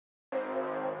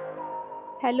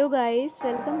Hello guys,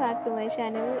 welcome back to my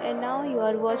channel and now you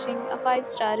are watching a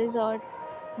 5-star resort.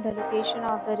 The location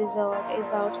of the resort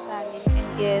is outstanding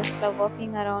and guests love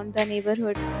walking around the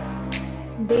neighborhood.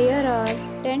 There are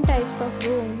 10 types of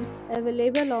rooms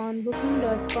available on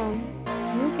booking.com.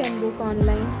 You can book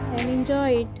online and enjoy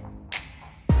it.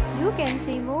 You can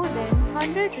see more than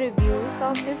 100 reviews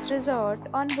of this resort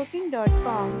on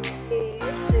booking.com.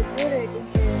 Its review rating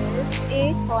is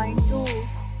 8.2,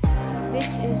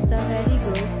 which is the very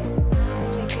good.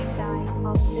 The check-in time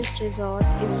of this resort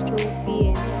is 2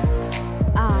 p.m.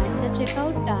 and the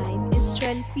checkout time is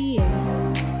 12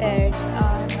 p.m. Pets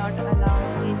are not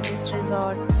allowed in this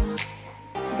resort.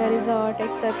 The resort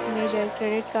accepts major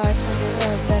credit cards and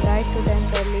reserves the right to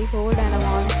temporarily hold an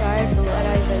amount prior to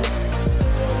arrival.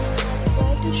 Guests are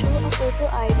required to show a photo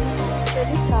ID or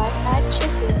credit card at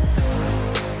check-in.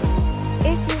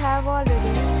 If you have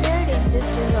already stayed in this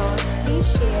resort, please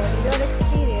share your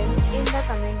experience in the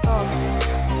comment box.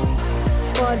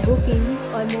 For booking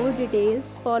or more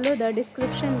details, follow the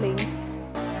description link.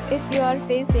 If you are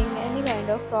facing any kind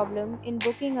of problem in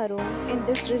booking a room in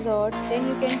this resort, then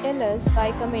you can tell us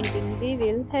by commenting. We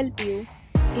will help you.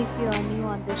 If you are new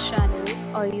on this channel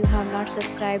or you have not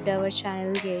subscribed our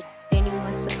channel yet, then you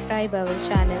must subscribe our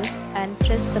channel and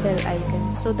press the bell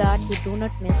icon so that you do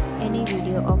not miss any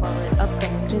video of our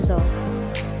upcoming resort.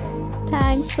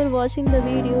 Thanks for watching the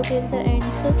video till the end.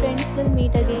 So friends, will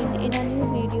meet again in a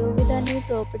new video with a new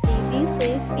property. Be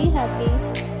safe, be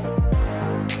happy.